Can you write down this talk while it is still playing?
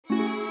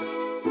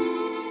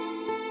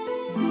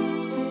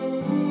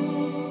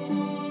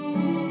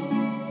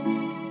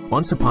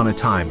Once upon a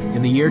time,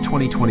 in the year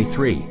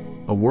 2023,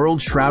 a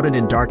world shrouded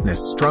in darkness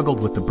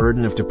struggled with the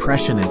burden of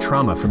depression and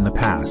trauma from the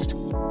past.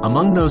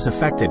 Among those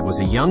affected was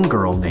a young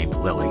girl named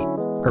Lily.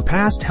 Her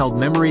past held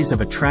memories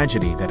of a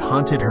tragedy that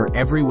haunted her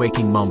every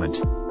waking moment,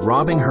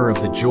 robbing her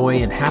of the joy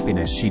and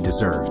happiness she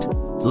deserved.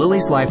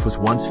 Lily's life was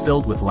once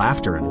filled with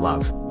laughter and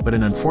love, but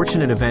an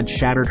unfortunate event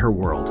shattered her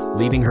world,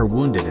 leaving her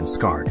wounded and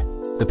scarred.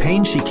 The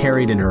pain she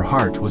carried in her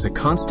heart was a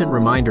constant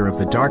reminder of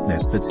the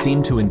darkness that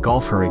seemed to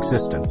engulf her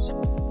existence.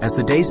 As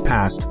the days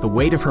passed, the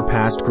weight of her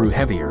past grew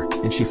heavier,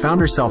 and she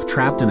found herself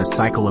trapped in a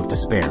cycle of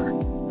despair.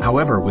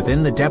 However,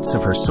 within the depths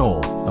of her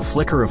soul, a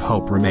flicker of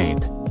hope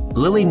remained.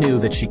 Lily knew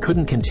that she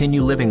couldn't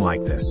continue living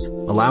like this,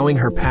 allowing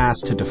her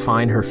past to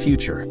define her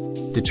future.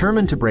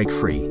 Determined to break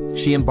free,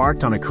 she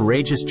embarked on a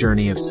courageous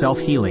journey of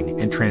self-healing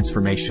and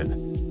transformation.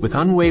 With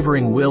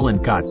unwavering will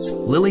and guts,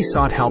 Lily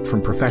sought help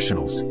from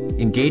professionals,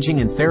 engaging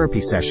in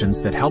therapy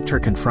sessions that helped her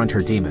confront her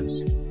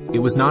demons. It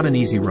was not an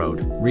easy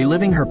road.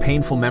 Reliving her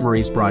painful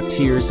memories brought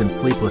tears and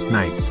sleepless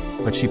nights,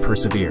 but she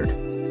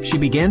persevered. She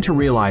began to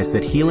realize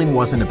that healing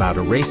wasn't about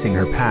erasing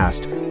her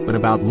past, but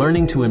about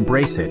learning to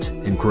embrace it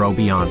and grow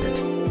beyond it.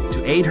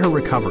 To aid her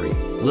recovery,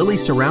 Lily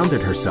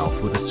surrounded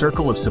herself with a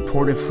circle of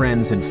supportive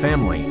friends and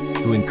family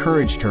who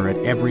encouraged her at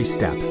every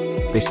step.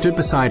 They stood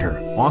beside her,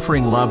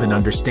 offering love and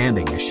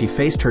understanding as she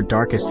faced her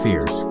darkest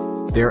fears.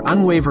 Their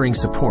unwavering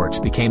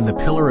support became the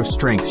pillar of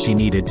strength she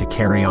needed to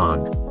carry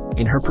on.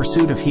 In her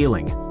pursuit of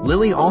healing,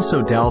 Lily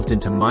also delved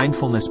into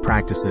mindfulness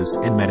practices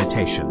and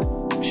meditation.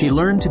 She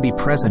learned to be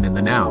present in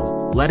the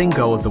now, letting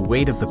go of the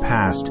weight of the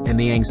past and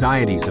the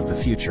anxieties of the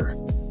future.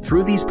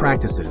 Through these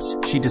practices,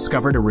 she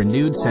discovered a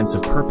renewed sense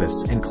of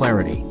purpose and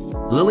clarity.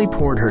 Lily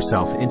poured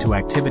herself into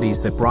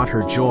activities that brought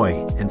her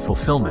joy and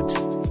fulfillment.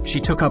 She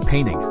took up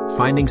painting,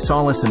 finding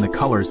solace in the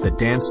colors that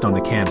danced on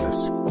the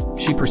canvas.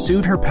 She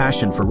pursued her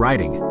passion for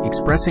writing,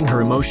 expressing her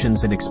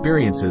emotions and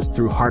experiences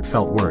through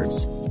heartfelt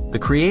words. The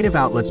creative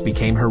outlets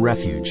became her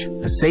refuge,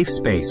 a safe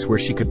space where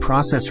she could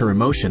process her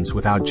emotions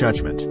without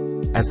judgment.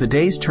 As the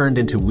days turned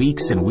into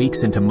weeks and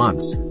weeks into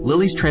months,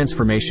 Lily's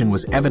transformation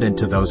was evident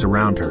to those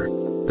around her.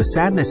 The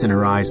sadness in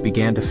her eyes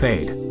began to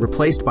fade,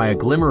 replaced by a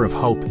glimmer of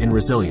hope and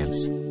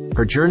resilience.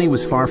 Her journey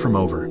was far from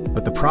over,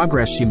 but the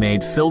progress she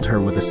made filled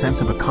her with a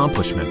sense of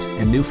accomplishment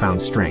and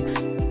newfound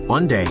strength.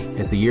 One day,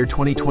 as the year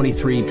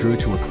 2023 drew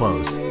to a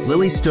close,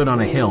 Lily stood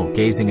on a hill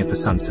gazing at the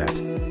sunset.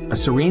 A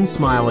serene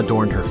smile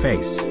adorned her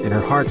face, and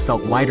her heart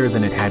felt lighter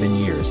than it had in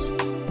years.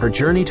 Her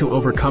journey to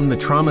overcome the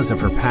traumas of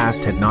her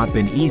past had not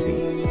been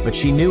easy, but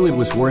she knew it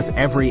was worth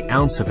every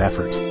ounce of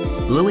effort.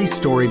 Lily's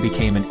story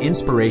became an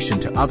inspiration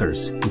to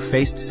others who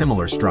faced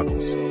similar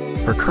struggles.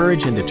 Her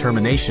courage and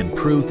determination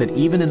proved that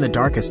even in the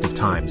darkest of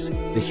times,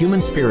 the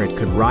human spirit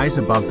could rise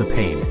above the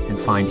pain and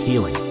find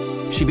healing.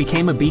 She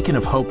became a beacon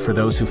of hope for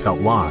those who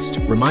felt lost,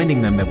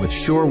 reminding them that with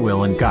sure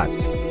will and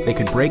guts, they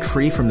could break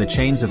free from the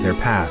chains of their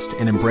past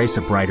and embrace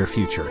a brighter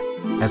future.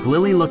 As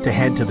Lily looked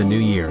ahead to the new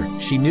year,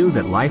 she knew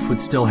that life would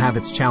still have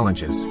its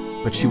challenges,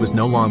 but she was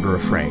no longer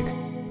afraid.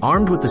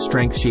 Armed with the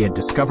strength she had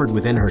discovered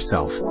within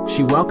herself,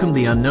 she welcomed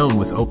the unknown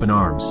with open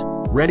arms,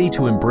 ready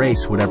to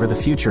embrace whatever the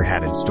future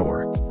had in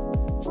store.